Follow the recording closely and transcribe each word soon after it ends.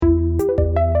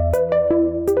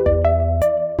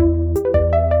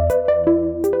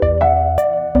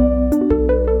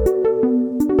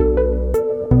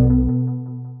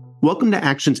Welcome to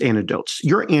Actions Antidotes,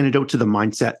 your antidote to the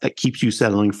mindset that keeps you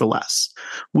settling for less.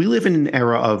 We live in an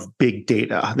era of big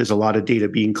data. There's a lot of data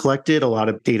being collected, a lot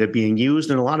of data being used,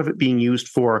 and a lot of it being used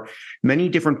for many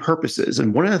different purposes.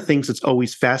 And one of the things that's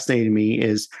always fascinated me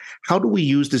is, how do we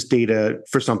use this data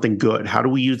for something good? How do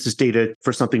we use this data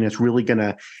for something that's really going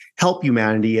to help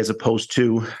humanity, as opposed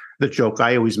to the joke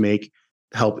I always make,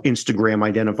 help Instagram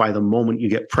identify the moment you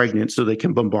get pregnant so they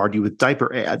can bombard you with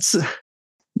diaper ads?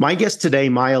 My guest today,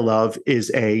 Maya Love, is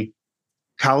a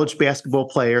college basketball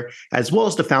player, as well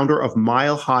as the founder of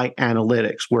Mile High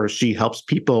Analytics, where she helps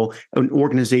people and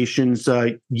organizations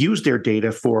use their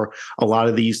data for a lot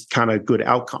of these kind of good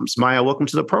outcomes. Maya, welcome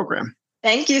to the program.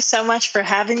 Thank you so much for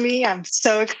having me. I'm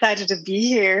so excited to be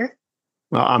here.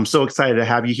 Well, I'm so excited to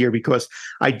have you here because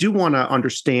I do want to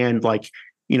understand,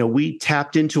 we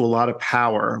tapped into a lot of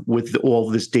power with all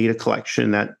of this data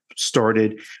collection that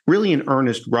started really in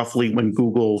earnest roughly when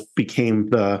Google became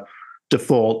the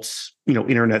default,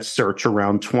 internet search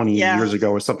around 20 years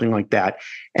ago or something like that.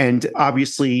 And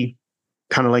obviously,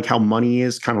 kind of like how money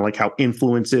is, kind of like how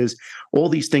influence is, all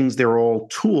these things, they're all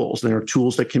tools. And they're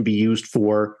tools that can be used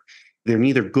for, they're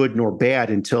neither good nor bad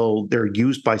until they're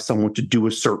used by someone to do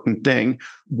a certain thing.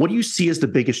 What do you see as the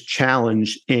biggest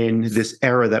challenge in this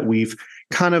era that we've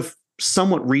kind of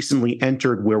somewhat recently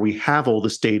entered, where we have all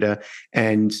this data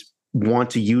and want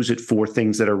to use it for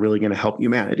things that are really going to help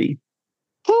humanity?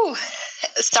 Whew.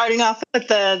 Starting off with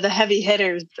the heavy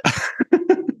hitters.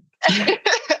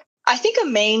 I think a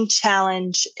main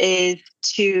challenge is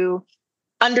to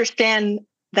understand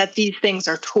that these things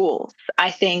are tools. I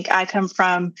think I come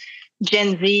from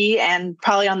Gen Z, and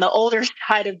probably on the older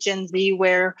side of Gen Z,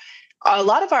 where a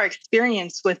lot of our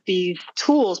experience with these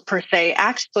tools per se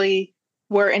actually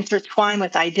were intertwined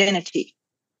with identity.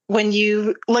 When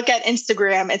you look at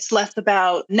Instagram, it's less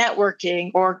about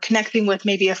networking or connecting with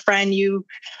maybe a friend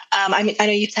I know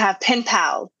you used to have pen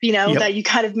pals, Yep. that you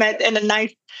kind of met in a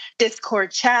nice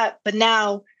Discord chat, but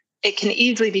now it can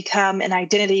easily become an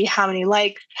identity. How many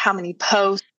likes, how many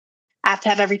posts, I have to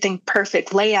have everything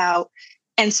perfect layout.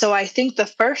 And so I think the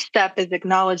first step is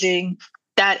acknowledging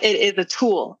that it is a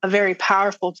tool, a very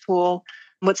powerful tool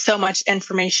with so much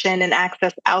information and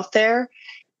access out there.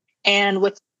 And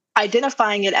with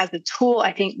identifying it as a tool,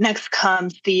 I think next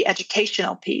comes the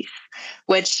educational piece,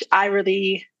 which I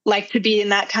really like to be in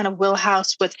that kind of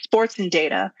wheelhouse with sports and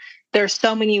data. There's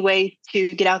so many ways to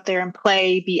get out there and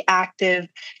play, be active,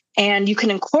 and you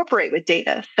can incorporate with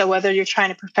data. So whether you're trying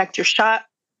to perfect your shot,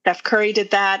 Steph Curry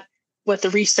did that with a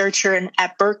researcher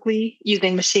at Berkeley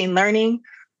using machine learning,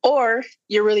 or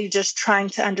you're really just trying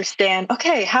to understand,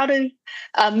 okay, how does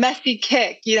Messi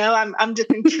kick? I'm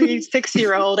just intrigued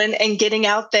 6-year-old and getting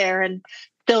out there and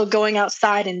still going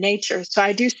outside in nature. So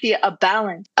I do see a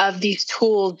balance of these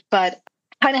tools, but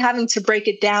kind of having to break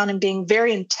it down and being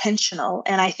very intentional.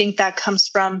 And I think that comes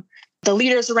from the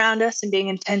leaders around us and being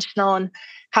intentional and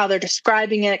how they're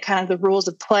describing it, kind of the rules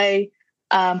of play,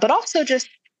 but also just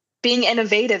being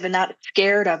innovative and not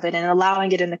scared of it and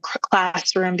allowing it in the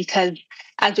classroom, because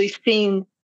as we've seen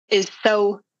is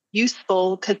so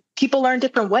useful because people learn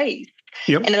different ways.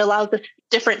 Yep. And it allows us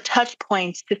different touch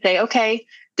points to say, okay,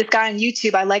 this guy on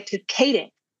YouTube, I liked his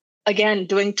cadence. Again,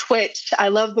 doing Twitch, I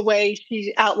love the way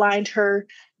she outlined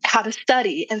how to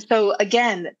study. And so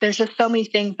again, there's just so many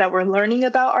things that we're learning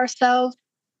about ourselves.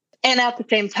 And at the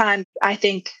same time, I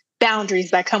think boundaries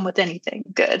that come with anything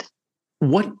good.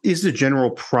 What is the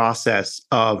general process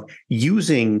of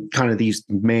using kind of these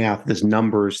math, this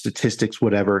numbers, statistics,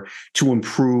 whatever, to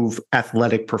improve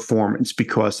athletic performance?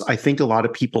 Because I think a lot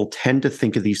of people tend to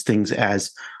think of these things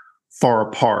as far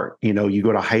apart. You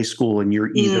go to high school and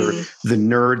you're either the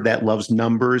nerd that loves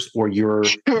numbers or you're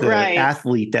the Right.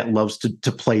 athlete that loves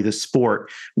to play the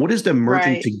sport. What does the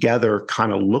merging together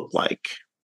kind of look like?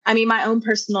 I mean, my own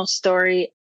personal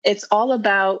story, it's all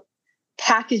about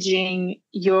packaging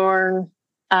your,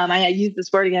 I use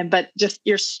this word again, but just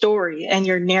your story and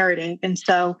your narrative. And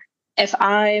so if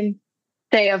I'm,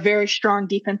 say, a very strong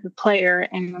defensive player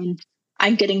and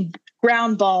I'm getting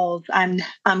ground balls,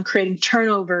 I'm creating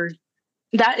turnovers,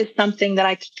 that is something that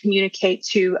I can communicate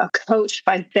to a coach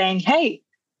by saying, hey,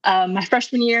 my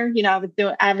freshman year, I was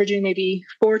averaging maybe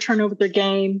 4 turnovers a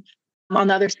game on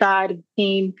the other side of the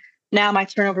team. Now my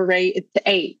turnover rate is to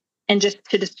 8. And just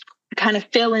to kind of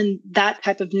fill in that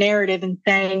type of narrative and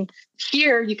saying,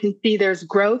 here you can see there's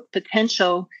growth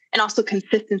potential and also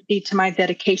consistency to my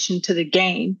dedication to the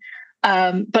game.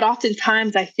 But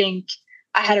oftentimes I think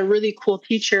I had a really cool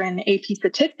teacher in AP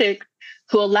statistics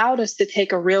who allowed us to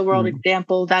take a real world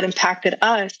example that impacted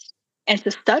us and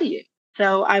to study it.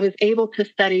 So I was able to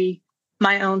study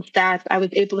my own stats, I was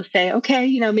able to say,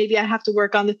 okay, maybe I have to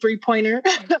work on the 3-pointer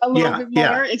a little Yeah, bit yeah.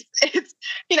 more. It's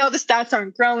the stats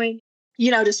aren't growing.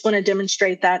 Just want to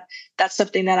demonstrate that that's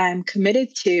something that I'm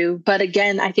committed to. But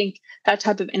again, I think that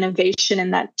type of innovation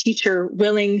and that teacher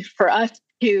willing for us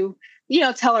to,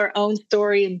 tell our own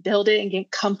story and build it and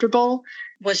get comfortable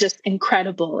was just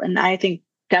incredible. And I think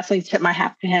definitely tip my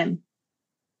hat to him.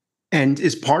 And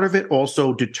is part of it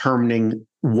also determining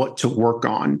what to work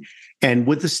on? And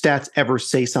would the stats ever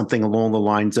say something along the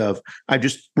lines of, I'm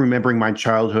just remembering my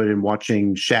childhood and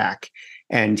watching Shaq,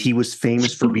 and he was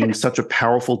famous for being such a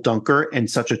powerful dunker and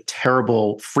such a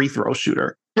terrible free throw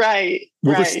shooter. Right.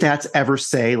 Will the stats ever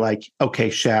say like, okay,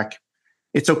 Shaq,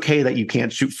 it's okay that you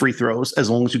can't shoot free throws as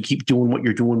long as you keep doing what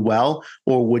you're doing well?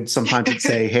 Or would sometimes it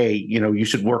say, hey, you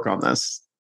should work on this?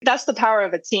 That's the power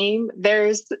of a team.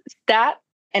 There's stat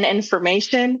and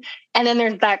information, and then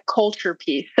there's that culture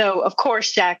piece. So of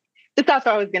course, Shaq, that's what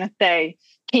I was going to say.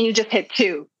 Can you just hit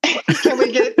 2? Can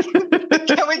we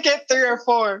get 3 or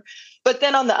 4? But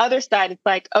then on the other side, it's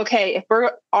like, okay, if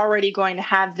we're already going to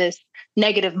have this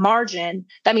negative margin,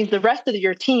 that means the rest of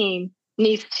your team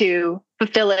needs to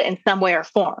fulfill it in some way or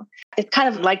form. It's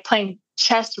kind of like playing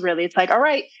chess, really. It's like, all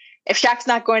right, if Shaq's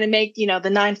not going to make, the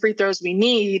 9 free throws we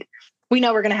need, we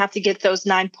know we're going to have to get those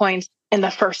 9 points in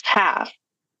the first half.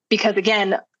 Because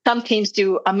again, some teams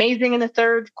do amazing in the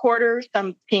third quarter,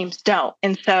 some teams don't.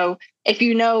 And so if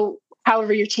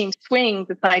however your team swings,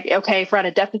 it's like, okay, if we're at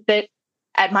a deficit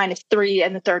at -3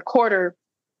 in the third quarter,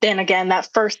 then again, that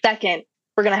first second,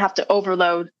 we're going to have to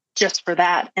overload just for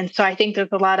that. And so I think there's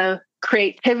a lot of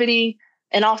creativity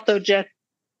and also just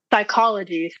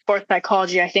psychology, sports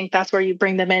psychology. I think that's where you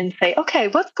bring them in and say, okay,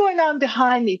 what's going on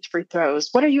behind these free throws?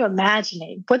 What are you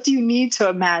imagining? What do you need to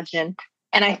imagine?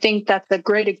 And I think that's a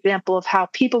great example of how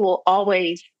people will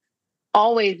always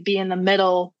be in the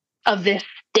middle of this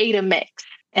data mix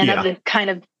and of this kind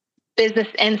of business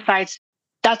insights.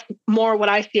 That's more what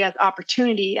I see as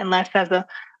opportunity and less as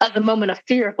a moment of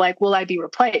fear of like, will I be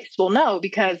replaced? Well, no,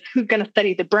 because who's going to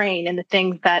study the brain and the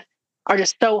things that are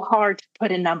just so hard to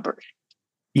put in numbers?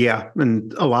 Yeah.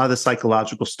 And a lot of the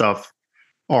psychological stuff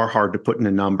are hard to put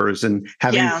into numbers. And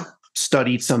having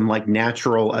studied some like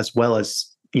natural as well as,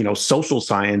 social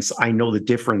science, I know the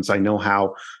difference. I know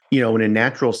how, in a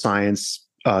natural science,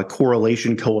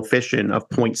 correlation coefficient of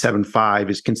 0.75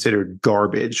 is considered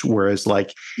garbage. Whereas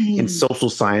like in social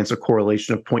science, a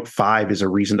correlation of 0.5 is a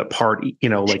reason to party.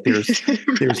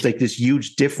 There's like this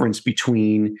huge difference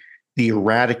between the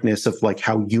erraticness of like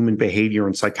how human behavior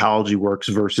and psychology works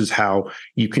versus how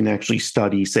you can actually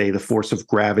study, say, the force of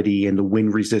gravity and the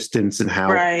wind resistance and how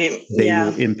they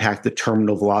will impact the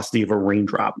terminal velocity of a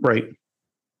raindrop, right?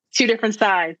 2 different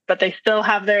sides, but they still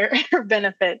have their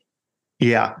benefits.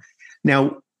 Yeah.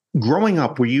 Now, growing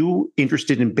up, were you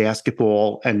interested in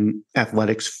basketball and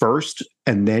athletics first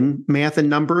and then math and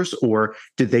numbers, or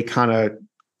did they kind of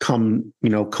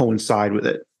coincide with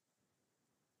it?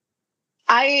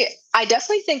 I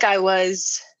definitely think I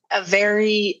was a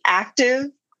very active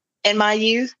in my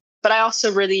youth, but I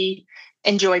also really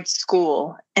enjoyed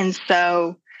school. And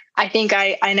so I think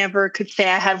I never could say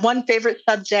I had one favorite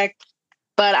subject,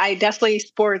 but I definitely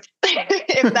sports,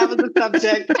 if that was a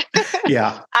subject.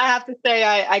 Yeah. I have to say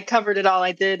I covered it all.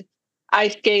 I did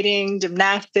ice skating,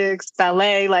 gymnastics,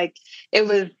 ballet. Like it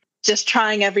was just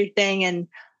trying everything and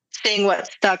seeing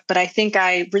what stuck. But I think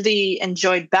I really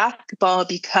enjoyed basketball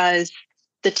because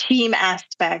the team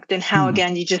aspect and how,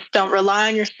 again, you just don't rely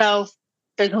on yourself.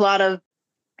 There's a lot of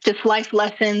just life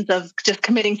lessons of just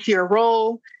committing to your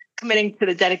role, committing to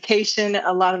the dedication,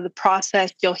 a lot of the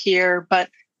process you'll hear. But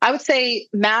I would say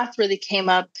math really came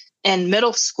up in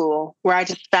middle school where I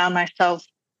just found myself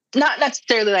not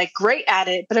necessarily like great at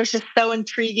it, but it was just so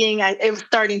intriguing. It was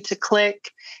starting to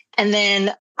click. And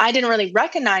then I didn't really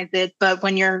recognize it, but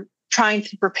when you're trying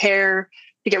to prepare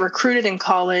to get recruited in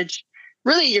college,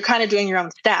 really, you're kind of doing your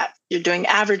own stats. You're doing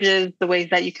averages, the ways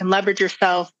that you can leverage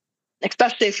yourself,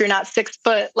 especially if you're not 6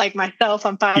 foot like myself.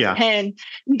 I'm 5'10".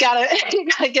 You gotta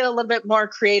get a little bit more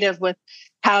creative with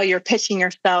how you're pitching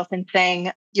yourself and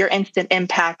saying your instant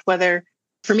impact. Whether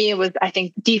for me, it was, I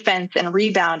think, defense and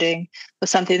rebounding was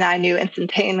something that I knew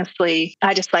instantaneously.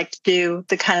 I just like to do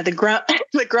the kind of the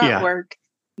grunt work.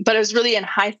 But it was really in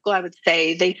high school, I would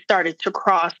say, they started to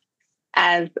cross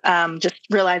as just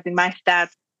realizing my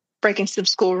stats, breaking some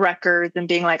school records and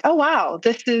being like, oh, wow,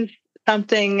 this is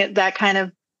something that kind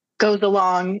of goes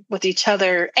along with each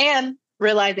other, and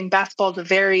realizing basketball is a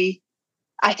very,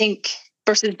 I think,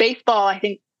 versus baseball, I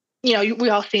think, we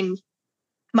all see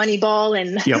Moneyball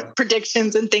and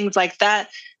predictions and things like that.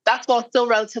 Basketball is still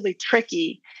relatively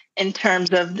tricky in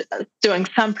terms of doing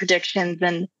some predictions.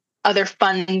 And other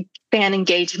fun fan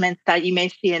engagements that you may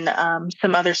see in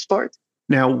some other sports.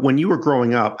 Now, when you were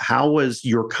growing up, how was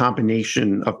your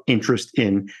combination of interest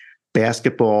in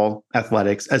basketball,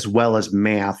 athletics, as well as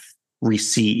math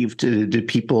received? Did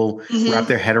people wrap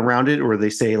their head around it, or they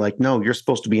say like, no, you're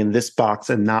supposed to be in this box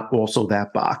and not also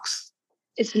that box?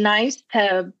 It's nice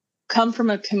to come from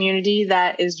a community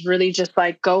that is really just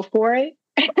like, go for it.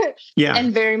 Yeah.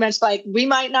 And very much like, we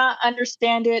might not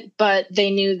understand it, but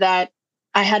they knew that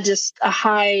I had just a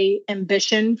high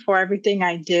ambition for everything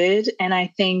I did. And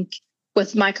I think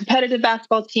with my competitive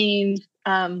basketball teams,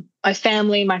 my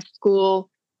family, my school,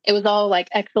 it was all like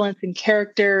excellence in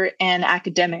character and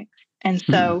academics. And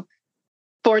so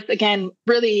sports, again,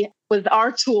 really was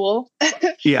our tool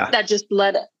that just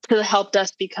helped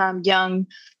us become young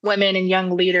women and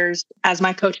young leaders, as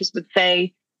my coaches would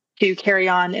say, to carry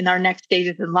on in our next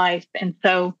stages in life. And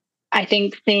so I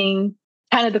think seeing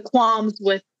kind of the qualms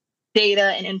with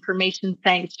data and information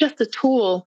saying it's just a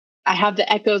tool, I have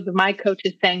the echoes of my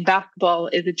coaches saying basketball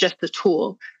is just a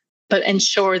tool, but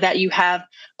ensure that you have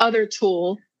other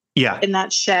tools in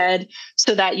that shed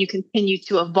so that you continue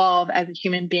to evolve as a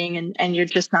human being and you're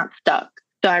just not stuck.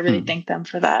 So I really thank them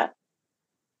for that.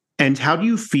 And how do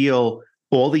you feel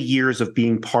all the years of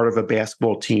being part of a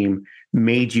basketball team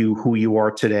made you who you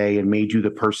are today and made you the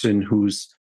person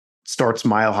who's starts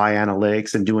Mile High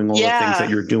Analytics and doing all the things that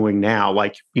you're doing now?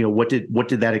 Like, what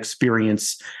did that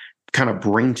experience kind of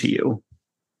bring to you?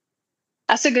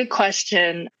 That's a good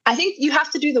question. I think you have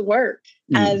to do the work.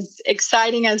 As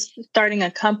exciting as starting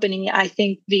a company, I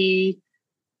think the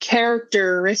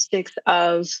characteristics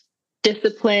of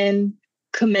discipline,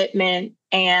 commitment,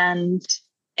 and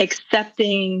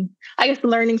accepting, I guess,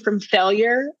 learning from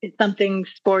failure is something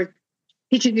sports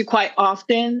teaches you quite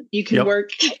often. You can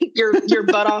work your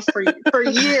butt off for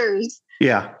years.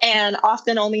 Yeah. And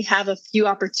often only have a few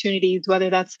opportunities, whether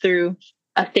that's through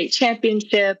a state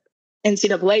championship,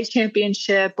 NCAA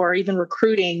championship, or even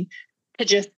recruiting, to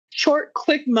just short,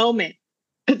 quick moment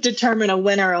to determine a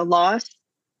win or a loss.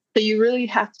 So you really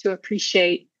have to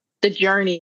appreciate the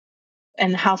journey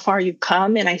and how far you've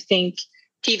come. And I think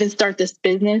to even start this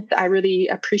business, I really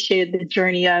appreciated the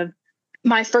journey of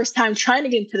my first time trying to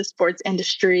get into the sports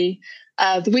industry.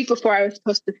 The week before I was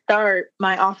supposed to start,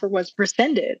 my offer was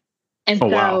rescinded. And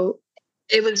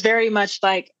it was very much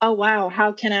like, oh, wow,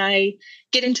 how can I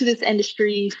get into this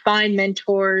industry, find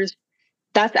mentors?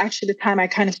 That's actually the time I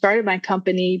kind of started my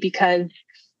company, because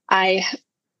I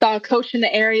saw a coach in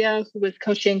the area who was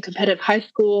coaching competitive high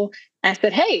school. And I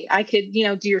said, hey, I could,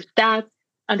 do your stats,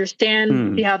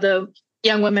 understand, see how the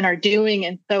young women are doing.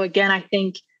 And so again, I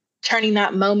think turning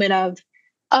that moment of,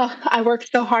 oh, I worked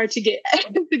so hard to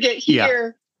get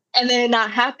here, and then it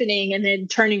not happening, and then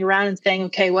turning around and saying,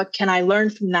 okay, what can I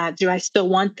learn from that? Do I still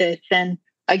want this? And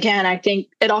again, I think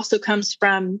it also comes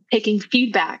from taking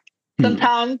feedback.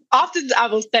 Sometimes, often I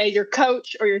will say your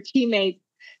coach or your teammates,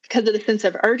 because of the sense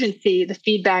of urgency, the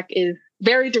feedback is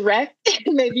very direct,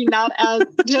 maybe not as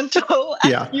gentle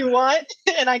as you want.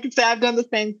 And I can say I've done the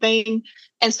same thing.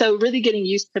 And so really getting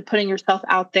used to putting yourself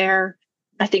out there.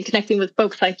 I think connecting with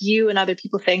folks like you and other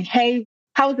people saying, hey,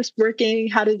 how is this working?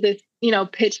 How does this,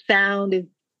 pitch sound?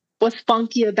 What's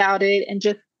funky about it? And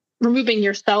just removing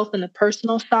yourself and the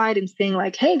personal side and saying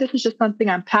like, hey, this is just something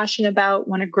I'm passionate about,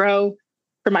 want to grow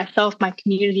for myself, my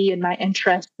community, and my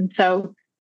interests. And so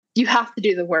you have to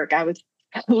do the work, I would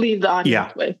leave the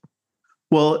audience with.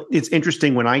 Well, it's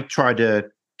interesting when I try to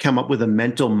come up with a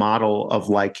mental model of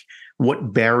like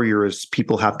what barriers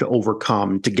people have to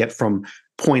overcome to get from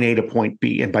point A to point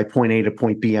B. And by point A to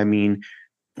point B, I mean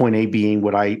point A being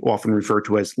what I often refer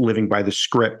to as living by the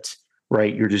script,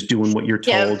 right? You're just doing what you're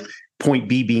told. Yeah. Point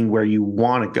B being where you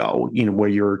want to go, where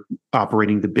you're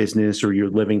operating the business or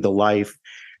you're living the life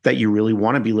that you really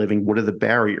want to be living. What are the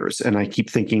barriers? And I keep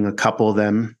thinking a couple of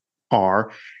them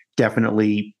are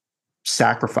definitely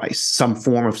sacrifice, some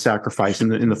form of sacrifice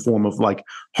in the form of like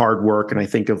hard work. And I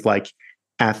think of like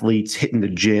athletes hitting the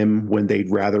gym when they'd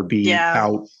rather be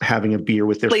out having a beer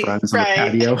with their friends on the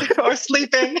patio. Or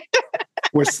sleeping.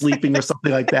 Or sleeping or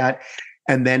something like that.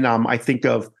 And then I think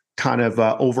of kind of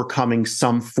overcoming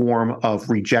some form of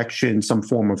rejection, some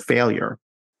form of failure.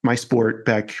 My sport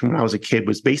back when I was a kid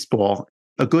was baseball.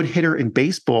 A good hitter in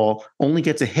baseball only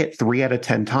gets a hit 3 out of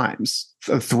 10 times.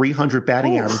 A 300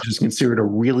 batting average is considered a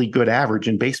really good average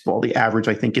in baseball. The average,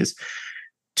 I think, is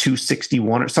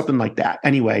 261 or something like that.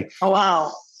 Anyway. Oh,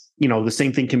 wow. The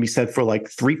same thing can be said for like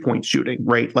 3-point shooting,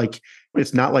 right? Like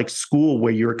it's not like school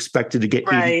where you're expected to get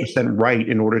 80% right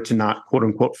in order to not quote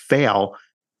unquote fail.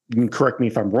 You can correct me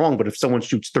if I'm wrong, but if someone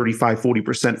shoots 35,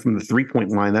 40% from the 3-point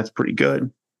line, that's pretty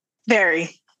good.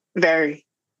 Very, very.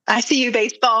 I see you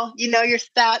baseball. You know your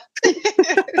stats.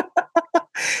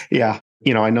 Yeah.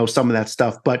 I know some of that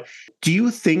stuff, but do you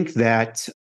think that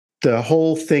the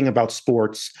whole thing about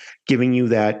sports giving you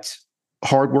that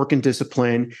hard work and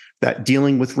discipline, that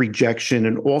dealing with rejection,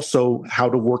 and also how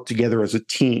to work together as a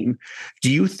team,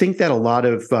 do you think that a lot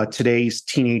of today's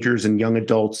teenagers and young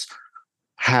adults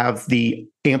have the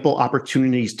ample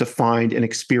opportunities to find an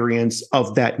experience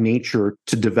of that nature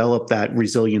to develop that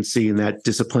resiliency and that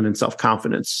discipline and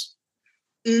self-confidence?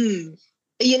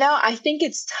 I think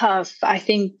it's tough. I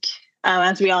think,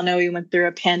 as we all know, we went through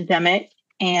a pandemic,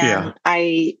 Yeah. and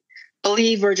I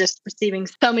believe we're just receiving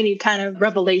so many kind of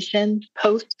revelations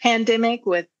post-pandemic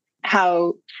with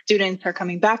how students are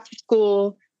coming back to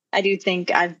school. I do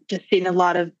think I've just seen a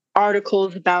lot of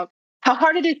articles about how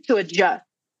hard it is to adjust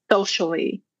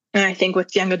socially. And I think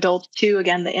with young adults too,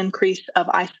 again, the increase of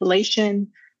isolation.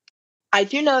 I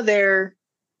do know there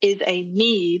is a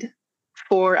need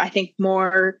for, I think,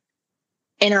 more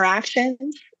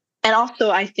interactions. And also,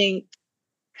 I don't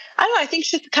know, I think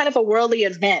it's just kind of a worldly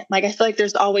event. Like, I feel like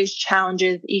there's always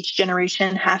challenges each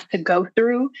generation has to go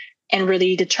through and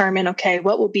really determine, okay,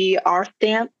 what will be our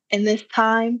stamp in this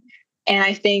time? And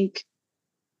I think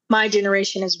my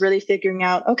generation is really figuring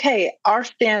out, okay, our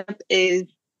stamp is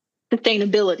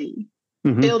sustainability,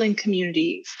 building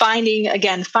community,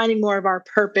 finding more of our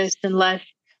purpose and less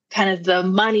kind of the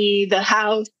money, the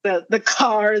house, the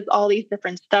cars, all these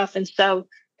different stuff. And so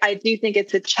I do think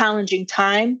it's a challenging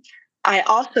time. I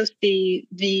also see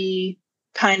the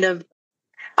kind of,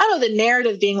 I don't know, the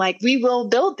narrative being like, we will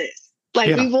build this,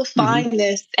 like we will find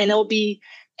this, and it'll be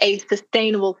a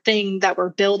sustainable thing that we're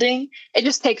building. It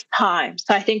just takes time.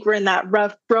 So I think we're in that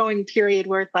rough growing period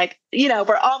where it's like,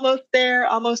 we're almost there,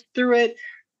 almost through it,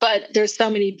 but there's so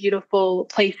many beautiful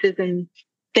places and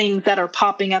things that are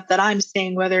popping up that I'm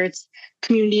seeing, whether it's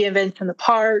community events in the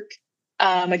park,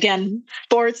 again,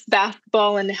 sports,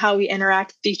 basketball, and how we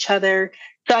interact with each other.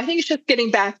 So I think it's just getting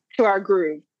back to our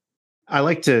groove. I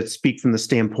like to speak from the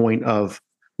standpoint of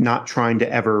not trying to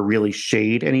ever really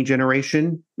shade any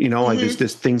generation. Like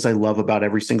there's things I love about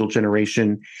every single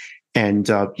generation. And,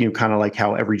 kind of like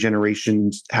how every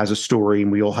generation has a story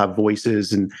and we all have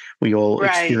voices and we all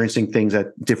experiencing things at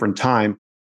different time.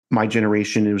 My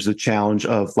generation, it was the challenge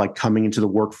of like coming into the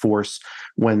workforce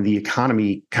when the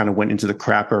economy kind of went into the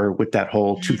crapper with that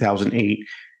whole 2008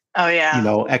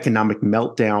 economic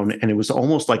meltdown. And it was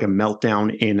almost like a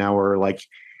meltdown in our like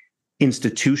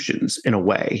institutions in a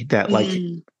way that like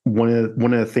one of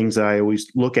the things that I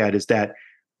always look at is that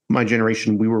my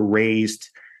generation, we were raised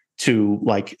to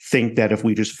like think that if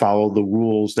we just follow the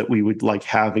rules that we would like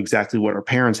have exactly what our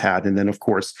parents had. And then of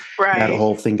course that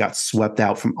whole thing got swept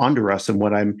out from under us. And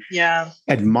what I'm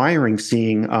admiring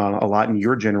seeing a lot in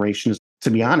your generation is, to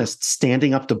be honest,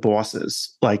 standing up to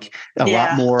bosses, like a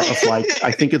lot more of like,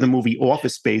 I think of the movie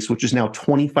Office Space, which is now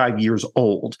 25 years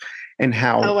old, and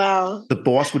how the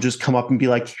boss would just come up and be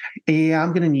like, yeah, I'm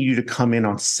going to need you to come in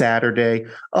on Saturday.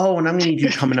 Oh, and I'm going to need you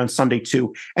to come in on Sunday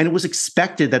too. And it was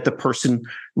expected that the person,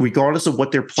 regardless of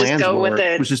what their plans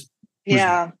were, was just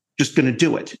going to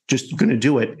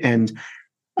do it. And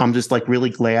I'm just like really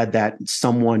glad that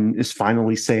someone is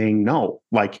finally saying, no,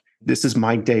 like, this is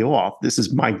my day off. This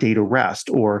is my day to rest.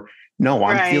 Or no,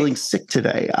 I'm feeling sick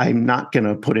today. I'm not going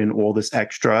to put in all this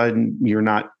extra and you're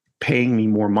not paying me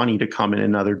more money to come in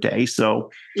another day. So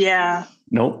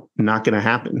nope, not going to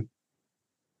happen.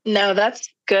 No, that's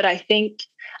good. I think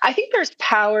there's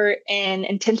power in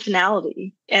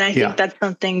intentionality. And I think that's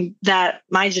something that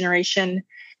my generation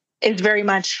is very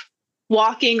much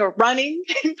walking or running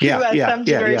to, as some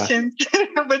generations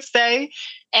would say.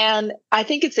 And I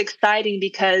think it's exciting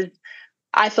because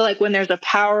I feel like when there's a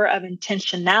power of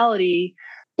intentionality,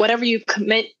 whatever you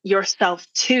commit yourself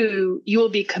to, you will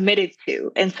be committed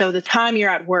to. And so the time you're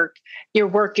at work, you're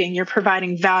working, you're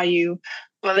providing value,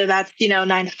 whether that's,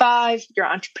 9 to 5, you're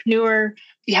an entrepreneur,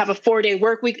 you have a 4-day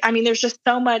work week. I mean, there's just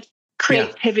so much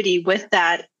creativity with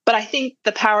that. But I think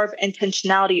the power of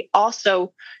intentionality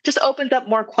also just opens up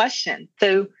more questions.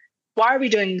 So why are we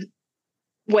doing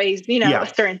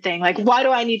a certain thing? Like, why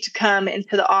do I need to come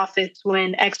into the office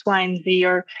when X, Y, and Z?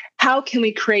 Or how can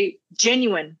we create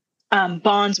genuine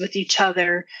bonds with each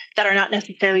other that are not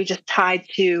necessarily just tied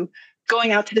to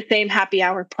going out to the same happy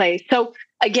hour place? So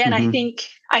again, I think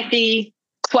I see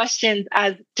questions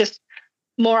as just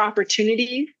more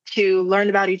opportunities to learn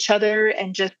about each other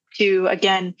and just to,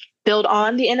 again, build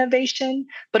on the innovation,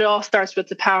 but it all starts with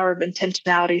the power of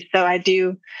intentionality. So I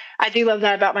do love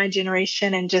that about my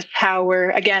generation and just how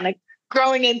we're, again, like,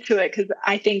 growing into it, because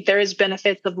I think there is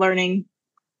benefits of learning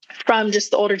from just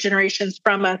the older generations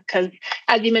from us, because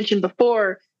as you mentioned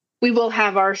before, we will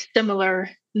have our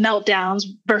similar meltdowns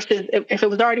versus if it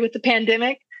was already with the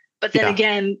pandemic. But then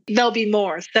again, there'll be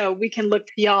more. So we can look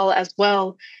to y'all as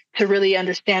well to really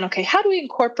understand, okay, how do we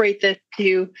incorporate this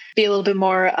to be a little bit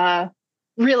more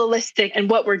realistic in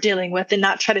what we're dealing with and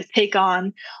not try to take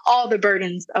on all the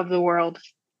burdens of the world?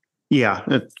 Yeah,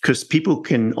 because people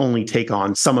can only take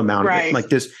on some amount of it. Like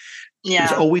this,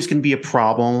 there's always going to be a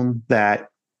problem that,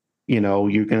 you're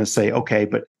going to say, okay,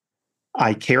 but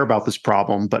I care about this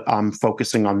problem, but I'm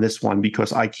focusing on this one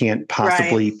because I can't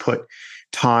possibly put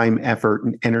time, effort,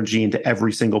 and energy into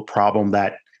every single problem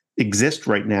that exists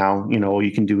right now. All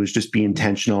you can do is just be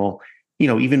intentional,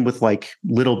 even with like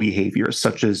little behaviors,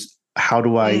 such as how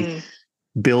do I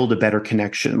build a better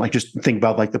connection? Like just think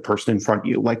about like the person in front of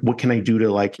you. Like what can I do to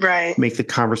like make the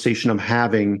conversation I'm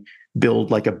having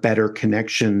build like a better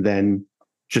connection than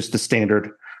just the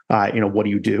standard, what do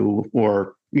you do?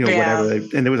 Or, whatever.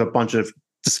 And there was a bunch of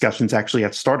discussions actually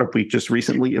at Startup Week just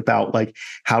recently about like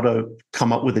how to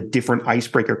come up with a different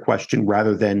icebreaker question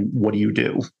rather than what do you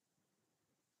do?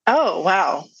 Oh,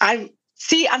 wow.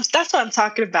 That's what I'm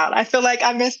talking about. I feel like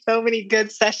I missed so many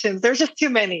good sessions. There's just too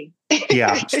many.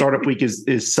 Yeah. Startup Week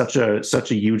is such a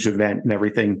huge event and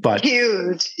everything, but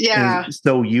huge. Yeah.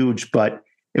 So huge, but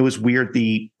it was weird.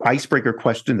 The icebreaker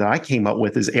question that I came up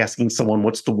with is asking someone,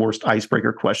 what's the worst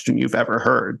icebreaker question you've ever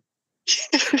heard?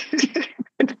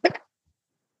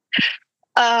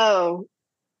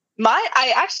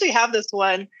 I actually have this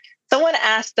one. Someone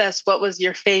asked us what was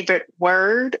your favorite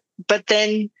word, but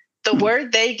then the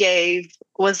word they gave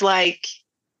was like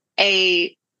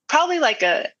probably like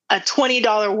a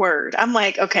 $20 word. I'm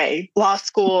like, okay, law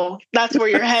school, that's where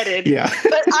you're headed.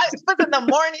 But in the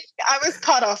morning, I was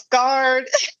caught off guard.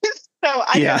 So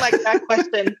I didn't like that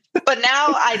question. But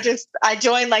now I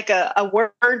joined like a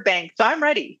word bank. So I'm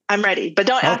ready. But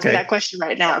don't ask me that question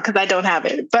right now because I don't have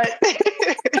it. But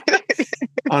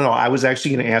oh no, I was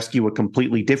actually going to ask you a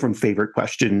completely different favorite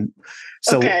question.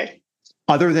 So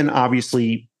other than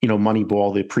obviously,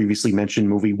 Moneyball, the previously mentioned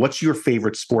movie, what's your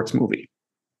favorite sports movie?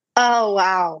 Oh,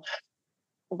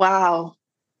 wow.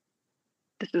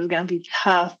 This is going to be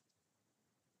tough.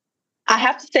 I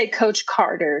have to say Coach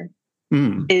Carter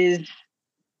is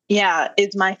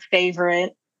my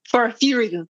favorite for a few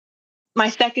reasons. My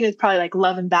second is probably like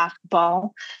Love and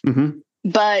Basketball.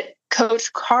 But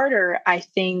Coach Carter, I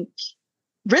think,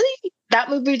 really that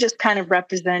movie just kind of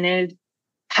represented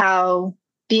how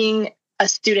being a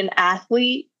student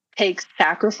athlete takes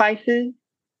sacrifices,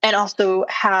 and also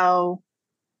how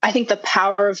I think the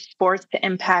power of sports to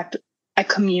impact a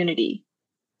community,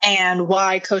 and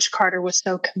why Coach Carter was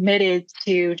so committed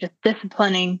to just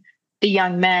disciplining the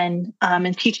young men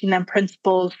and teaching them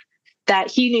principles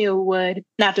that he knew would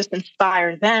not just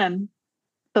inspire them,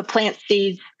 but plant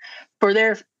seeds for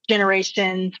their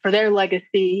generations, for their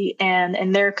legacy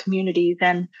and their communities.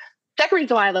 And the second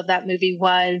reason why I love that movie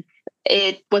was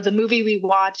it was a movie we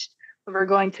watched when we were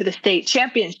going to the state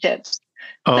championships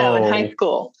so in high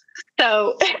school.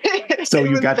 So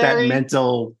you got that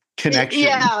mental connection.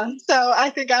 Yeah. So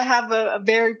I think I have a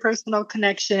very personal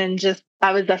connection. Just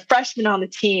I was a freshman on the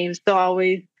team, so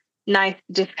always nice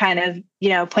to just kind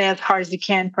of, play as hard as you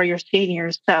can for your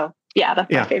seniors. So yeah,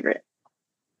 that's my favorite.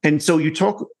 And so you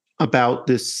talk about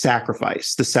the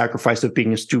sacrifice of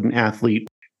being a student athlete,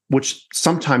 which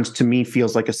sometimes to me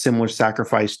feels like a similar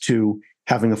sacrifice to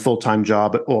having a full-time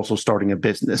job, but also starting a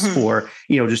business or,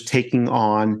 just taking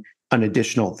on an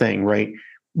additional thing, right?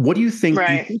 What do you think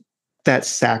that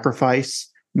sacrifice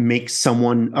makes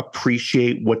someone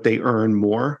appreciate what they earn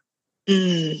more?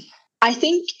 I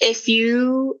think if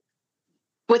you,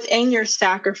 within your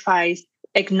sacrifice,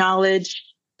 acknowledge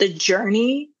the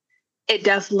journey, it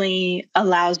definitely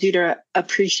allows you to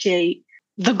appreciate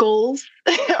the goals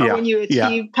or when you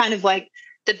achieve kind of like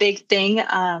the big thing.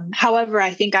 However,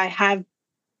 I think I have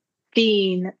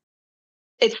seen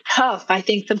it's tough. I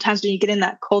think sometimes when you get in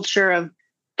that culture of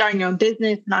starting your own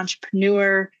business, an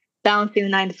entrepreneur, balancing the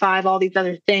 9 to 5, all these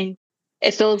other things,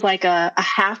 it feels like a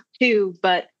have to.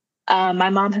 But my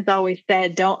mom has always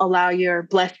said, don't allow your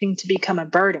blessing to become a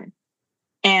burden,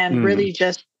 and really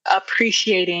just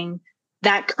appreciating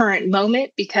that current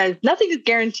moment, because nothing is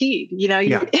guaranteed. You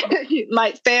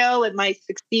might fail, it might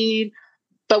succeed,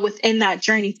 but within that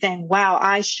journey saying, wow,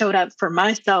 I showed up for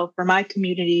myself, for my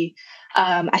community.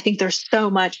 I think there's so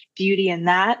much beauty in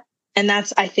that. And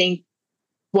that's, I think,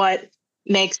 what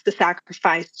makes the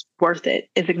sacrifice worth it,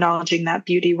 is acknowledging that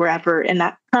beauty wherever in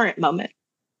that current moment.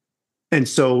 And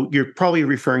so you're probably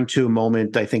referring to a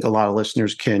moment I think a lot of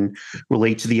listeners can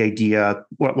relate to the idea.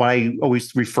 What I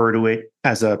always refer to it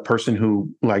as a person who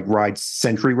like rides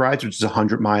Century Rides, which is a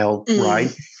 100-mile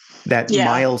ride, that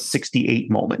mile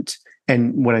 68 moment.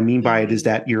 And what I mean by it is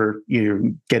that you're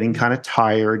getting kind of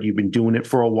tired. You've been doing it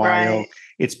for a while. Right.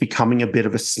 It's becoming a bit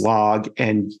of a slog,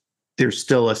 and there's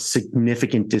still a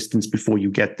significant distance before you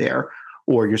get there,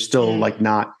 or you're still like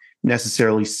not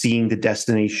necessarily seeing the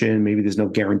destination. Maybe there's no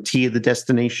guarantee of the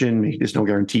destination. Maybe there's no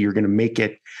guarantee you're going to make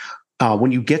it.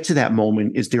 When you get to that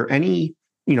moment, is there any,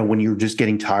 when you're just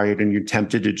getting tired and you're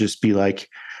tempted to just be like,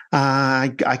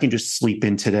 I can just sleep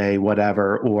in today,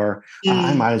 whatever, or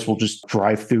I might as well just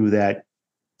drive through that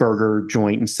burger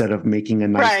joint instead of making a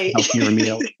nice, healthier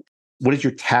meal. What is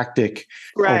your tactic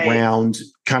around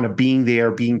kind of being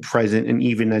there, being present, and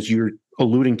even as you're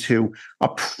alluding to,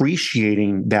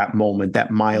 appreciating that moment,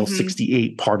 that mile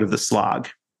 68 part of the slog?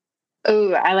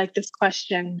 Oh, I like this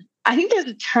question. I think there's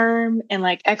a term in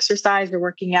like exercise or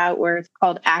working out where it's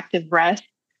called active rest.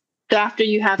 So after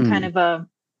you have kind of a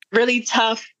really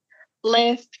tough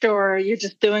lift, or you're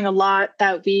just doing a lot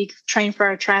that week, train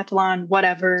for a triathlon,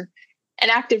 whatever, an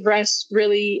active rest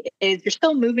really is you're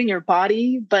still moving your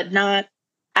body, but not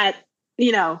at,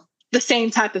 the same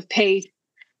type of pace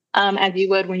as you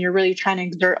would when you're really trying to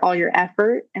exert all your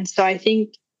effort. And so I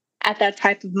think at that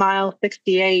type of mile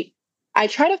 68, I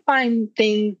try to find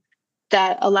things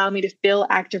that allow me to feel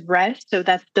active rest. So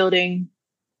that's building,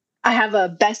 I have a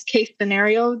best case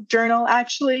scenario journal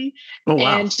actually. Oh,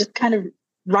 wow. And just kind of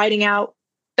writing out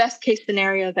best case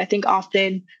scenarios. I think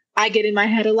often I get in my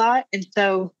head a lot. And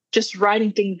so just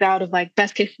writing things out of like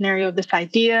best case scenario of this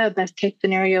idea, best case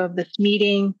scenario of this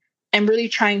meeting, and really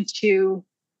trying to,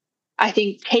 I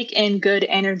think, take in good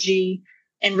energy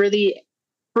and really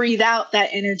breathe out that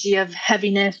energy of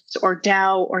heaviness or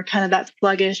doubt or kind of that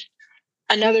sluggish.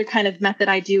 Another kind of method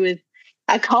I do is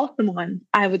I call someone.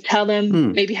 I would tell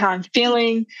them maybe how I'm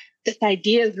feeling. This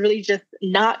idea is really just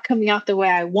not coming out the way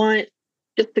I want,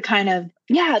 just to kind of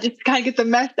get the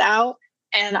mess out.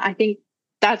 And I think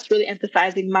that's really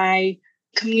emphasizing my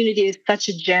community is such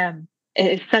a gem.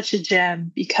 It is such a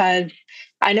gem because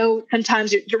I know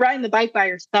sometimes you're riding the bike by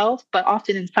yourself, but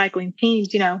often in cycling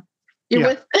teams, you're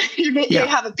with, you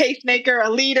have a pacemaker, a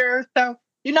leader. So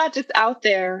you're not just out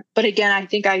there. But again, I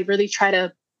think I really try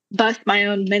to bust my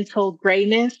own mental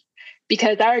grayness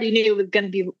because I already knew it was going to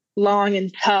be long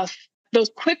and tough. Those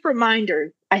quick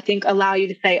reminders, I think, allow you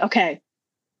to say, okay,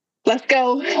 let's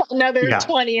go another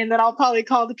 20. And then I'll probably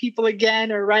call the people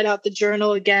again or write out the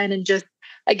journal again and just,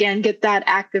 again, get that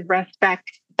active rest back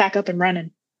up and running.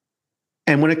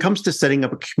 And when it comes to setting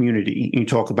up a community, you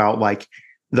talk about like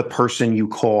the person you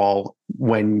call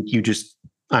when you just,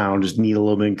 just need a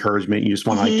little bit of encouragement. You just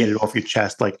want to like get it off your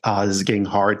chest, like, this is getting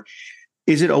hard.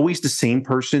 Is it always the same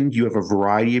person? Do you have a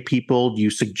variety of people? Do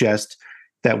you suggest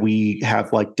that we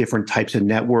have like different types of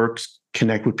networks,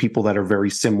 connect with people that are very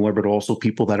similar, but also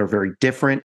people that are very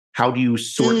different? How do you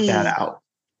sort that out?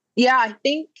 Yeah, I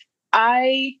think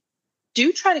I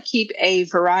do try to keep a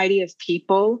variety of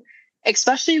people,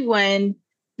 especially when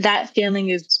that feeling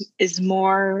is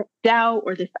more doubt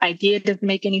or this idea doesn't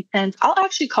make any sense. I'll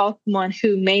actually call someone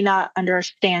who may not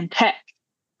understand tech.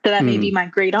 So that may be my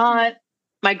great aunt,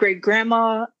 my great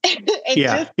grandma,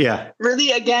 and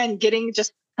really, again, getting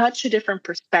just such a different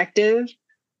perspective,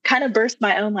 kind of burst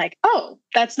my own like, oh,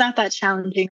 that's not that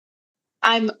challenging.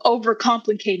 I'm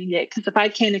overcomplicating it because if I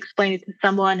can't explain it to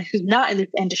someone who's not in this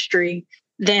industry,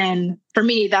 then for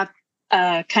me, that's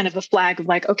kind of a flag of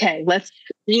like, okay, let's,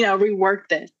 rework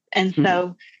this. And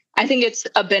so I think it's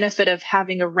a benefit of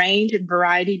having a range and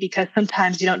variety because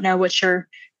sometimes you don't know what your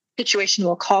situation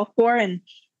will call for. And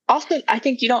also, I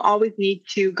think you don't always need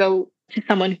to go to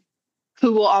someone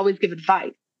who will always give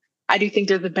advice. I do think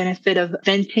there's a benefit of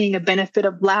venting, a benefit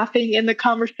of laughing in the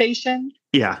conversation.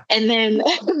 Yeah. And then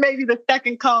maybe the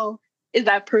second call is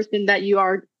that person that you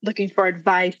are looking for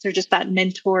advice or just that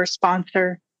mentor,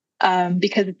 sponsor,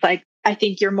 because it's like, I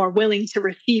think you're more willing to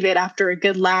receive it after a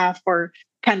good laugh or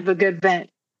kind of a good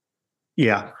vent.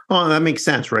 Yeah. Well, that makes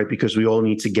sense, right? Because we all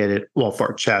need to get it off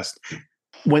our chest.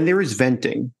 When there is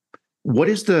venting, what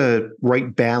is the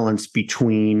right balance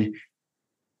between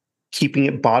keeping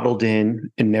it bottled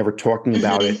in and never talking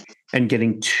about it and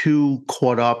getting too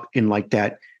caught up in like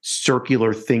that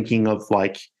circular thinking of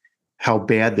like how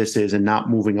bad this is and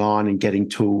not moving on and getting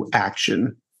to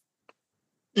action?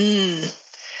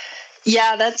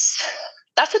 Yeah, that's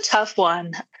a tough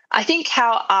one. I think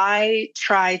how I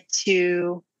try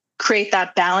to create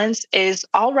that balance is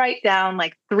I'll write down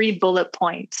like 3 bullet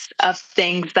points of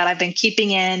things that I've been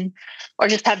keeping in or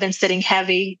just have been sitting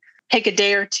heavy. Take a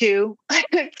day or two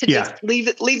to just leave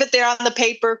it there on the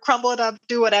paper, crumble it up,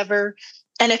 do whatever.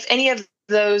 And if any of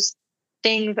those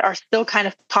things are still kind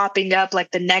of popping up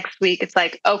like the next week, it's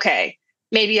like, okay,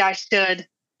 maybe I should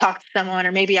talk to someone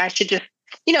or maybe I should just,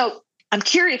 I'm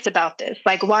curious about this.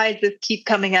 Like, why does this keep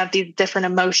coming up, these different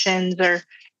emotions or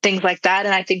things like that?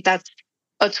 And I think that's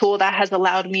a tool that has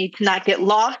allowed me to not get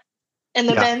lost in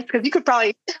the Yeah. events, because you could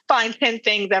probably find 10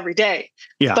 things every day,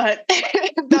 Yeah. but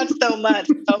that's so much.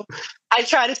 So I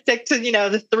try to stick to,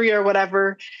 the 3 or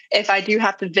whatever, if I do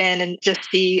have to vent, and just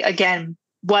see again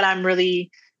what I'm really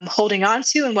holding on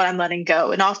to and what I'm letting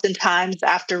go. And oftentimes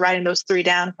after writing those 3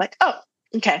 down, it's like, oh,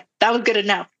 okay, that was good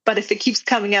enough. But if it keeps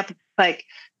coming up, it's like,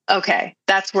 okay,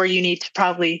 that's where you need to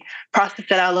probably process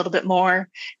it out a little bit more,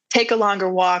 take a longer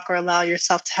walk, or allow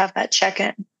yourself to have that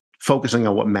check-in. Focusing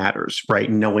on what matters, right?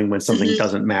 Knowing when something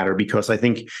doesn't matter, because I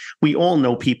think we all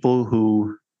know people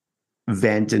who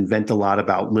vent a lot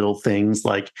about little things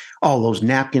like, oh, those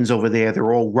napkins over there,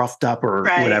 they're all roughed up or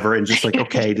whatever. And just like,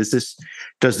 okay, does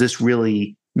this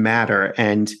really matter?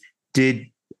 And did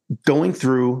going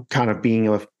through kind of being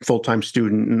a full-time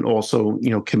student and also,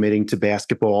 committing to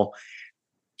basketball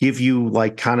give you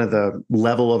like kind of the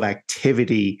level of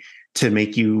activity to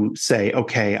make you say,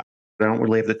 okay, I don't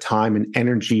really have the time and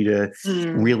energy to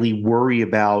really worry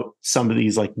about some of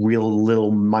these like real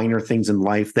little minor things in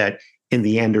life that in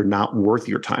the end are not worth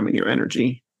your time and your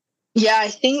energy? Yeah, I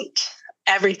think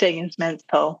everything is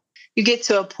mental. You get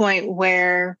to a point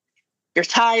where you're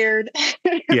tired,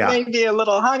 maybe a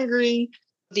little hungry.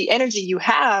 The energy you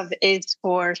have is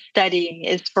for studying,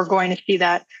 is for going to see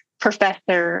that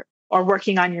professor or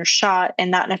working on your shot, and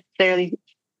not necessarily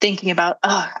thinking about,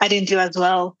 oh, I didn't do as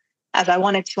well as I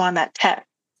wanted to on that test.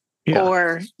 Yeah.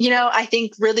 Or, I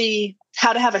think really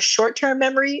how to have a short-term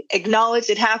memory, acknowledge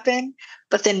it happened,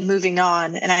 but then moving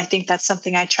on. And I think that's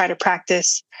something I try to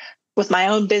practice with my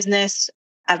own business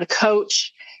as a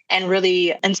coach, and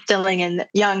really instilling in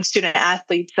young student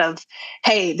athletes of,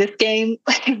 hey, this game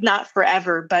is not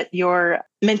forever, but your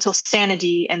mental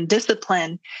sanity and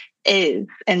discipline is,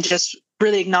 and just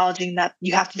really acknowledging that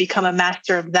you have to become a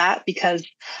master of that, because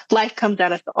life comes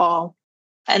at us all.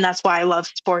 And that's why I love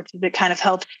sports. It kind of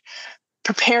helps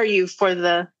prepare you for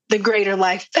the greater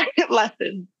life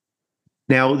lesson.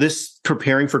 Now, this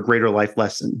preparing for greater life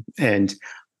lesson, and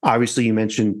obviously you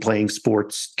mentioned playing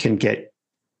sports can get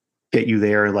you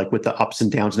there, like with the ups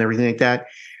and downs and everything like that.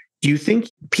 Do you think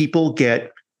people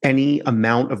get any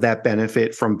amount of that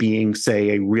benefit from being,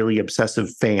 say, a really obsessive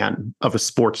fan of a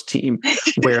sports team,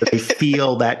 where they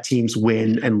feel that team's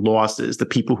win and losses, the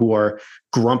people who are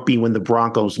grumpy when the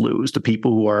Broncos lose, the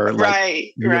people who are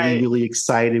like really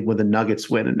excited when the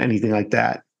Nuggets win, and anything like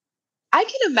that? I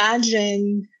can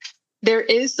imagine there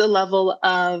is a level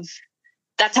of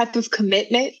that type of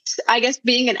commitment. I guess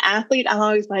being an athlete, I'm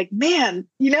always like, man,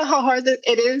 you know how hard it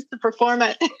is to perform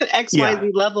at XYZ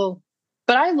level.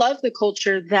 But I love the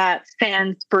culture that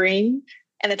fans bring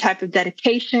and the type of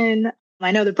dedication.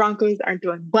 I know the Broncos aren't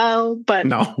doing well, but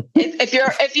if you're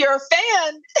a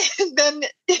fan, then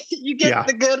you get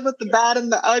the good with the bad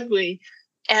and the ugly.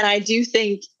 And I do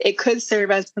think it could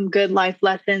serve as some good life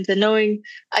lessons. And knowing,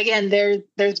 again,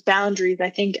 there's boundaries.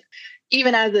 I think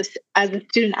even as a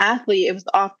student athlete, it was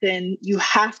often you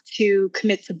have to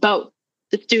commit to both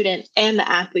the student and the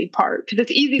athlete part, because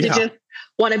it's easy to just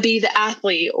want to be the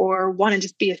athlete or want to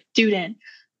just be a student.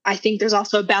 I think there's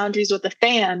also boundaries with the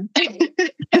fan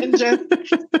and just,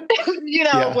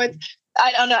 with,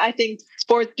 I don't know. I think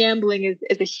sports gambling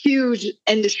is a huge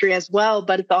industry as well,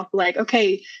 but it's also like,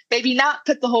 okay, maybe not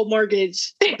put the whole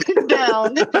mortgage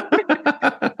down. So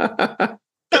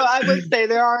I would say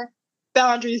there are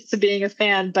boundaries to being a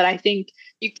fan, but I think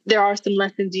there are some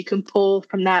lessons you can pull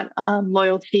from that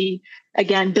loyalty.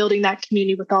 Again, building that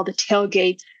community with all the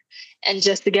tailgates, and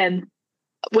just, again,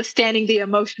 withstanding the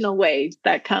emotional waves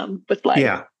that come with life.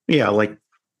 Yeah. Like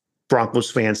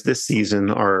Broncos fans this season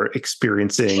are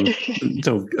experiencing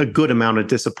a good amount of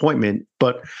disappointment,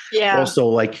 but also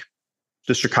like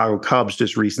the Chicago Cubs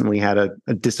just recently had a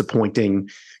disappointing,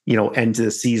 end to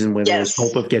the season when there's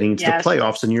hope of getting into the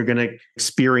playoffs, and you're going to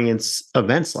experience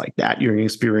events like that. You're going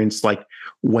to experience like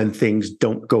when things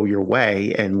don't go your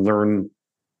way, and learn,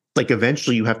 like,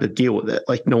 eventually you have to deal with it.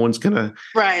 Like, no one's going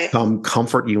to come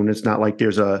comfort you. And it's not like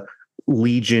there's a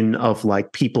legion of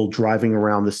like people driving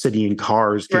around the city in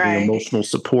cars giving emotional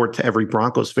support to every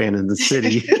Broncos fan in the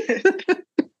city.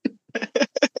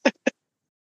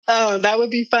 Oh, that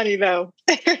would be funny though.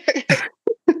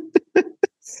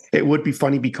 It would be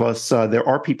funny because there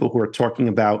are people who are talking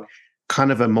about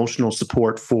kind of emotional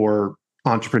support for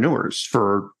entrepreneurs,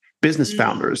 for business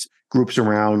founders, groups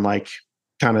around like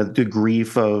kind of the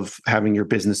grief of having your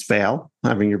business fail,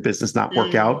 having your business not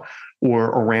work out, or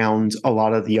around a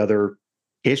lot of the other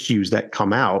issues that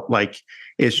come out, like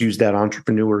issues that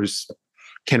entrepreneurs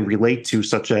can relate to,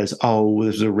 such as, oh,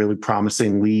 there's a really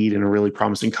promising lead and a really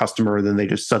promising customer, and then they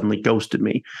just suddenly ghosted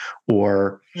me.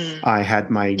 Or I had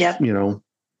my, Yep.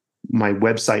 My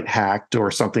website hacked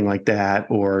or something like that,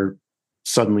 or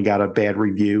suddenly got a bad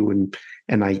review, and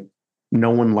no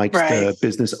one likes Right. the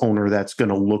business owner that's going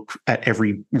to look at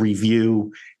every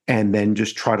review and then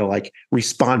just try to like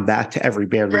respond back to every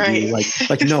bad review. Right.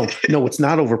 Like, no, it's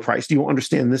not overpriced. You don't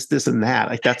understand this, and that.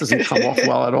 Like that doesn't come off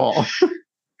well at all.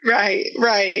 Right.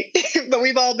 But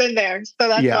we've all been there. So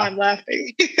that's why Yeah. I'm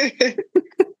laughing.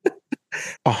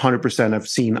 100%. I've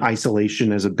seen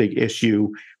isolation as a big issue,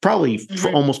 probably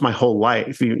for almost my whole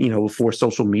life. Before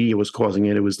social media was causing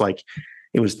it,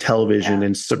 it was television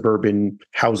and suburban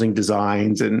housing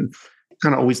designs, and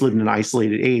kind of always lived in an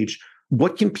isolated age.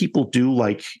 What can people do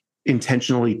like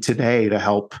intentionally today to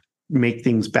help make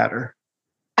things better?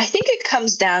 I think it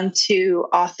comes down to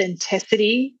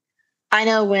authenticity. I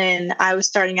know when I was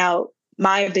starting out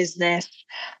my business,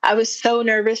 I was so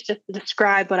nervous just to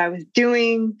describe what I was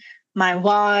doing, my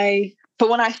why. But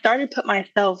when I started to put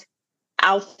myself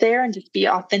out there and just be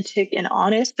authentic and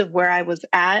honest of where I was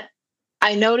at,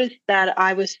 I noticed that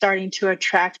I was starting to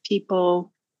attract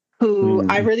people who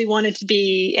I really wanted to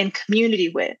be in community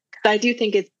with. Because I do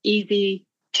think it's easy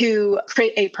to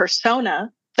create a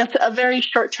persona. That's a very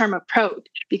short-term approach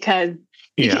because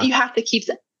you have to keep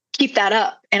that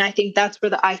up. And I think that's where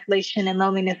the isolation and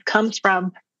loneliness comes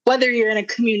from, whether you're in a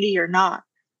community or not.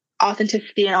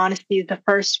 Authenticity and honesty is the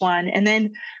first one. And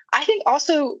then I think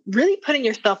also really putting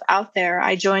yourself out there.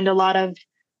 I joined a lot of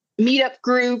meetup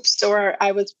groups, or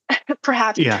I was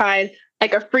perhaps tried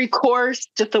like a free course,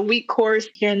 just a week course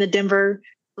here in the Denver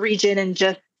region. And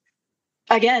just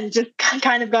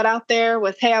kind of got out there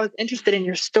with, hey, I was interested in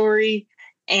your story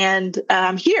and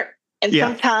I'm here. And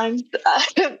sometimes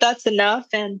that's enough.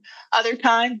 And other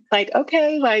times like,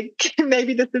 okay, like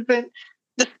maybe this isn't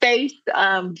the space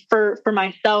for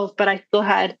myself, but I still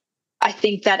had, I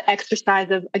think, that exercise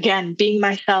of, again, being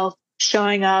myself,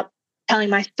 showing up, telling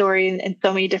my story in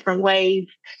so many different ways.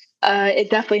 It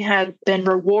definitely has been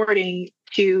rewarding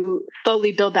to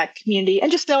slowly build that community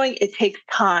and just knowing it takes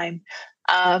time.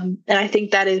 And I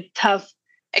think that is tough,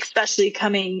 especially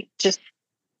coming just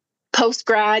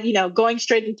post-grad, going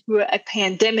straight into a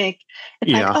pandemic.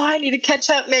 It's like, oh, I need to catch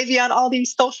up maybe on all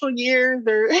these social years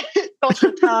or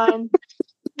social time.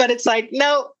 But it's like,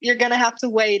 no, you're going to have to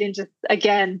wait and just,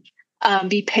 again,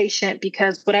 be patient,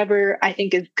 because whatever I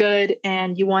think is good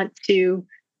and you want to,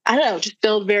 I don't know, just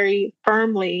build very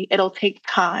firmly, it'll take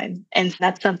time. And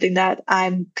that's something that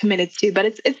I'm committed to, but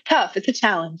it's tough. It's a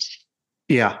challenge.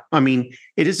 Yeah. I mean,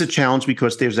 it is a challenge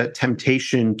because there's that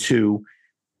temptation to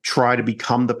try to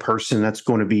become the person that's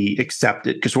going to be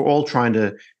accepted, because we're all trying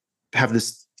to have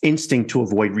this instinct to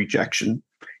avoid rejection.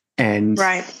 And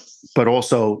but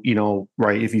also,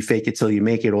 if you fake it till you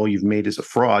make it, all you've made is a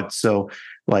fraud. So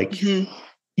like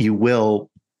you will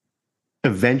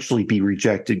eventually be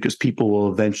rejected because people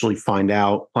will eventually find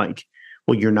out like,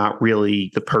 well, you're not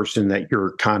really the person that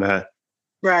you're kind of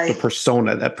the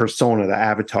persona, the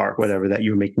avatar, whatever that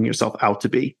you're making yourself out to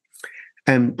be.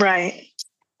 And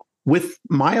with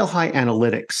Mile High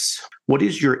Analytics, what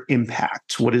is your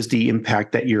impact? What is the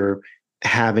impact that you're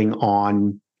having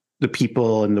on the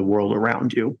people in the world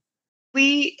around you?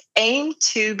 We aim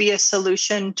to be a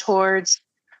solution towards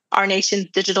our nation's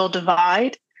digital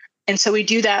divide. And so we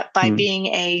do that by being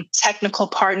a technical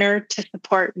partner to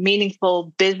support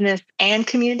meaningful business and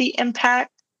community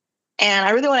impact. And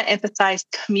I really want to emphasize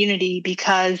community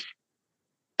because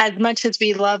as much as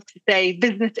we love to say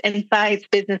business insights,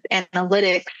 business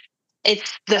analytics,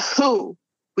 it's the who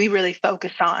we really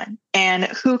focus on and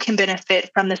who can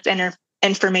benefit from this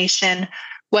information,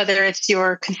 whether it's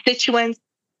your constituents,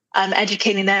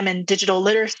 educating them in digital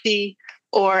literacy,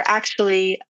 or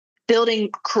actually building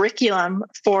curriculum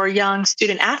for young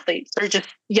student athletes or just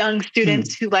young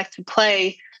students who like to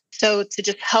play. So to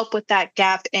just help with that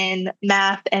gap in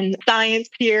math and science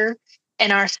here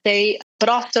in our state, but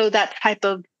also that type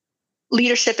of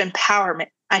leadership empowerment.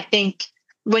 I think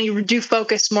when you do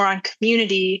focus more on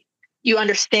community, you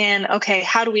understand, okay,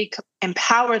 how do we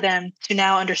empower them to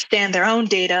now understand their own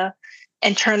data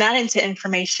and turn that into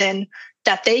information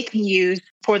that they can use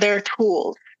for their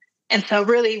tools. And so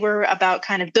really we're about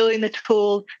kind of building the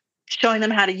tools, showing them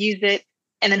how to use it,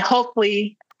 and then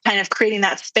hopefully kind of creating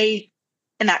that space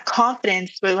and that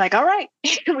confidence. We're like, all right,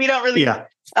 we don't really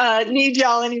need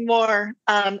y'all anymore.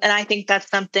 And I think that's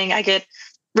something I get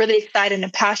really excited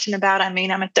and passionate about. I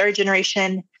mean, I'm a third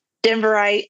generation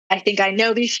Denverite. I think I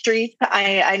know these streets.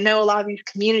 I know a lot of these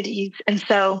communities. And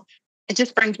so it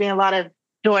just brings me a lot of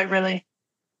joy, really.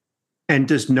 And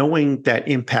does knowing that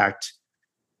impact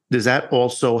Does that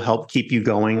also help keep you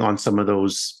going on some of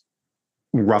those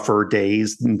rougher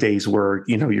days, days where,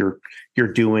 you're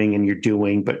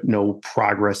doing, but no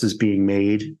progress is being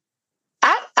made?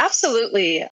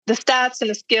 Absolutely. The stats and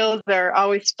the skills are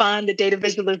always fun, the data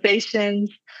visualizations,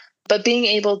 but being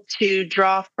able to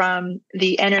draw from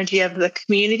the energy of the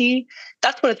community,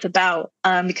 that's what it's about.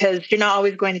 Because you're not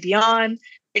always going to be on,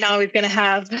 you're not always going to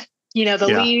have, the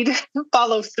lead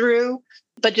follow through,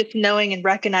 but just knowing and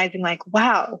recognizing like,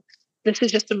 wow, this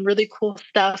is just some really cool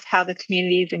stuff, how the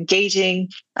community is engaging,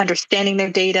 understanding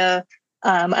their data,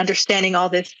 understanding all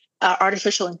this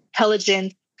artificial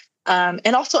intelligence,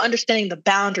 and also understanding the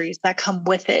boundaries that come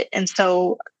with it. And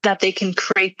so that they can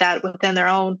create that within their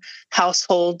own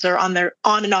households or on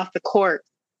and off the court.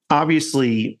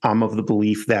 Obviously, I'm of the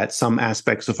belief that some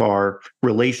aspects of our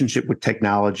relationship with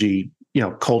technology,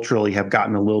 culturally have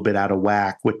gotten a little bit out of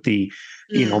whack with the,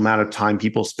 amount of time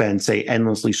people spend, say,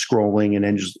 endlessly scrolling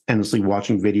and endlessly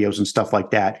watching videos and stuff like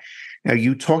that. Now,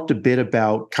 you talked a bit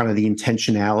about kind of the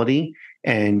intentionality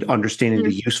and understanding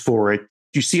the use for it.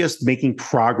 Do you see us making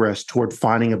progress toward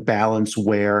finding a balance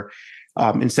where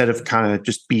instead of kind of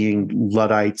just being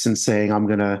Luddites and saying, I'm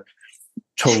going to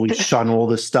totally shun all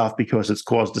this stuff because it's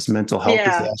caused this mental health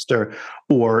disaster,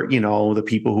 or, the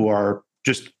people who are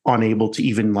just unable to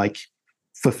even like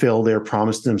fulfill their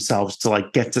promise to themselves to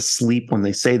like get to sleep when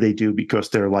they say they do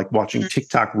because they're like watching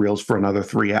TikTok reels for another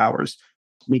 3 hours?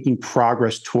 Making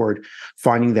progress toward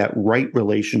finding that right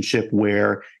relationship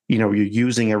where, you're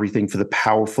using everything for the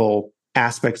powerful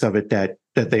aspects of it that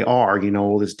they are,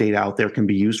 all this data out there can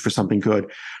be used for something good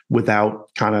without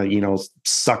kind of,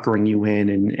 suckering you in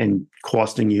and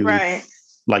costing you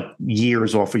like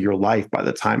years off of your life by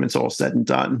the time it's all said and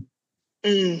done.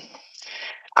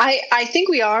 I think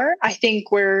we are. I think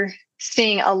we're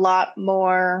seeing a lot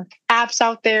more apps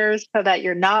out there so that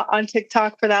you're not on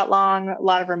TikTok for that long, a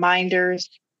lot of reminders.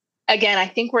 Again, I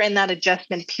think we're in that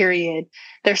adjustment period.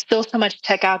 There's still so much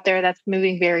tech out there that's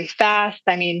moving very fast.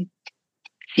 I mean,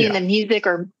 seeing the music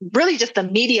or really just the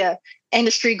media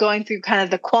industry going through kind of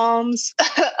the qualms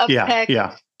of tech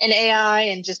and AI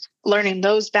and just learning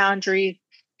those boundaries,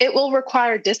 it will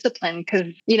require discipline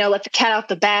because, let the cat out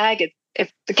the bag. If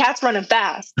the cat's running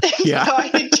fast. So I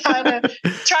think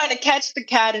trying to catch the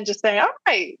cat and just saying, all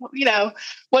right,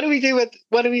 what do we do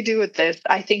with this?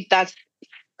 I think that's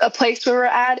a place where we're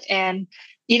at. And,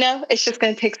 it's just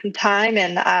going to take some time.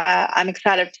 And I'm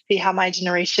excited to see how my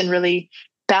generation really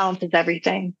balances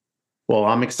everything. Well,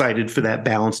 I'm excited for that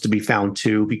balance to be found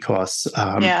too, because,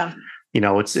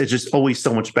 it's just always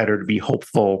so much better to be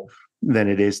hopeful than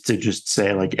it is to just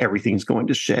say like everything's going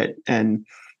to shit. And,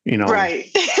 right.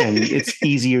 And it's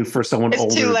easier for someone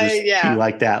older to be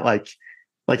like that. Like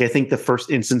I think the first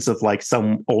instance of like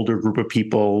some older group of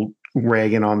people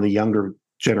ragging on the younger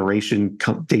generation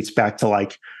dates back to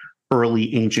like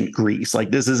early ancient Greece.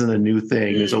 Like this isn't a new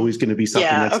thing. There's always going to be something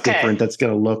that's different that's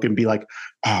going to look and be like,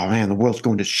 oh man, the world's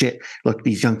going to shit. Look,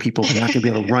 these young people are not going to be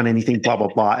able to run anything, blah, blah,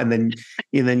 blah. And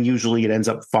then usually it ends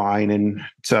up fine. And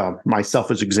so my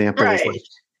selfish example is like,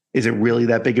 is it really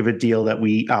that big of a deal that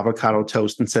we avocado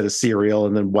toast instead of cereal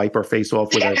and then wipe our face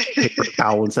off with a paper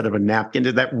towel instead of a napkin?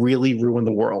 Did that really ruin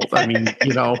the world? I mean,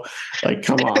 like,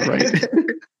 come on, right?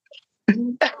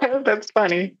 That's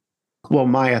funny. Well,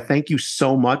 Maya, thank you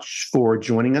so much for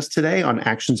joining us today on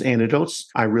Actions Antidotes.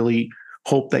 I really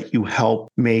hope that you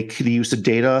help make the use of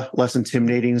data less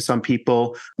intimidating to some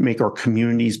people, make our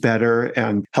communities better,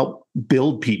 and help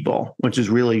build people, which is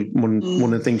really one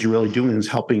of the things you're really doing is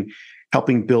helping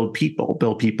build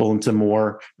people into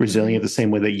more resilient, the same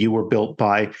way that you were built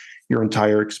by your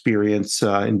entire experience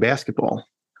in basketball.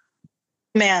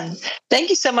 Man, thank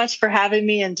you so much for having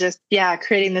me and just,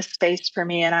 creating this space for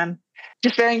me. And I'm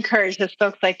just very encouraged as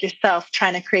folks like yourself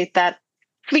trying to create that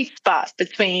sweet spot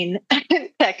between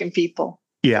tech and people.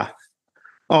 Yeah.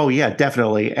 Oh, yeah,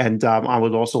 definitely. And I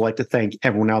would also like to thank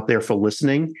everyone out there for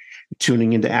listening,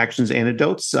 tuning into Actions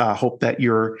Antidotes. Hope that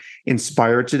you're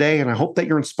inspired today. And I hope that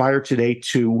you're inspired today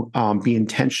to be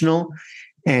intentional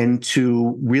and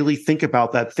to really think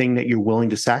about that thing that you're willing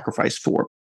to sacrifice for.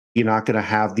 You're not going to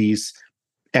have these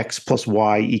X plus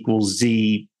Y equals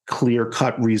Z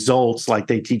clear-cut results like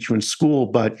they teach you in school,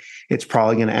 but it's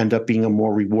probably going to end up being a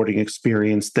more rewarding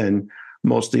experience than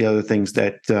most of the other things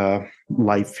that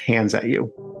life hands at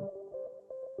you.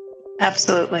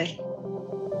 Absolutely.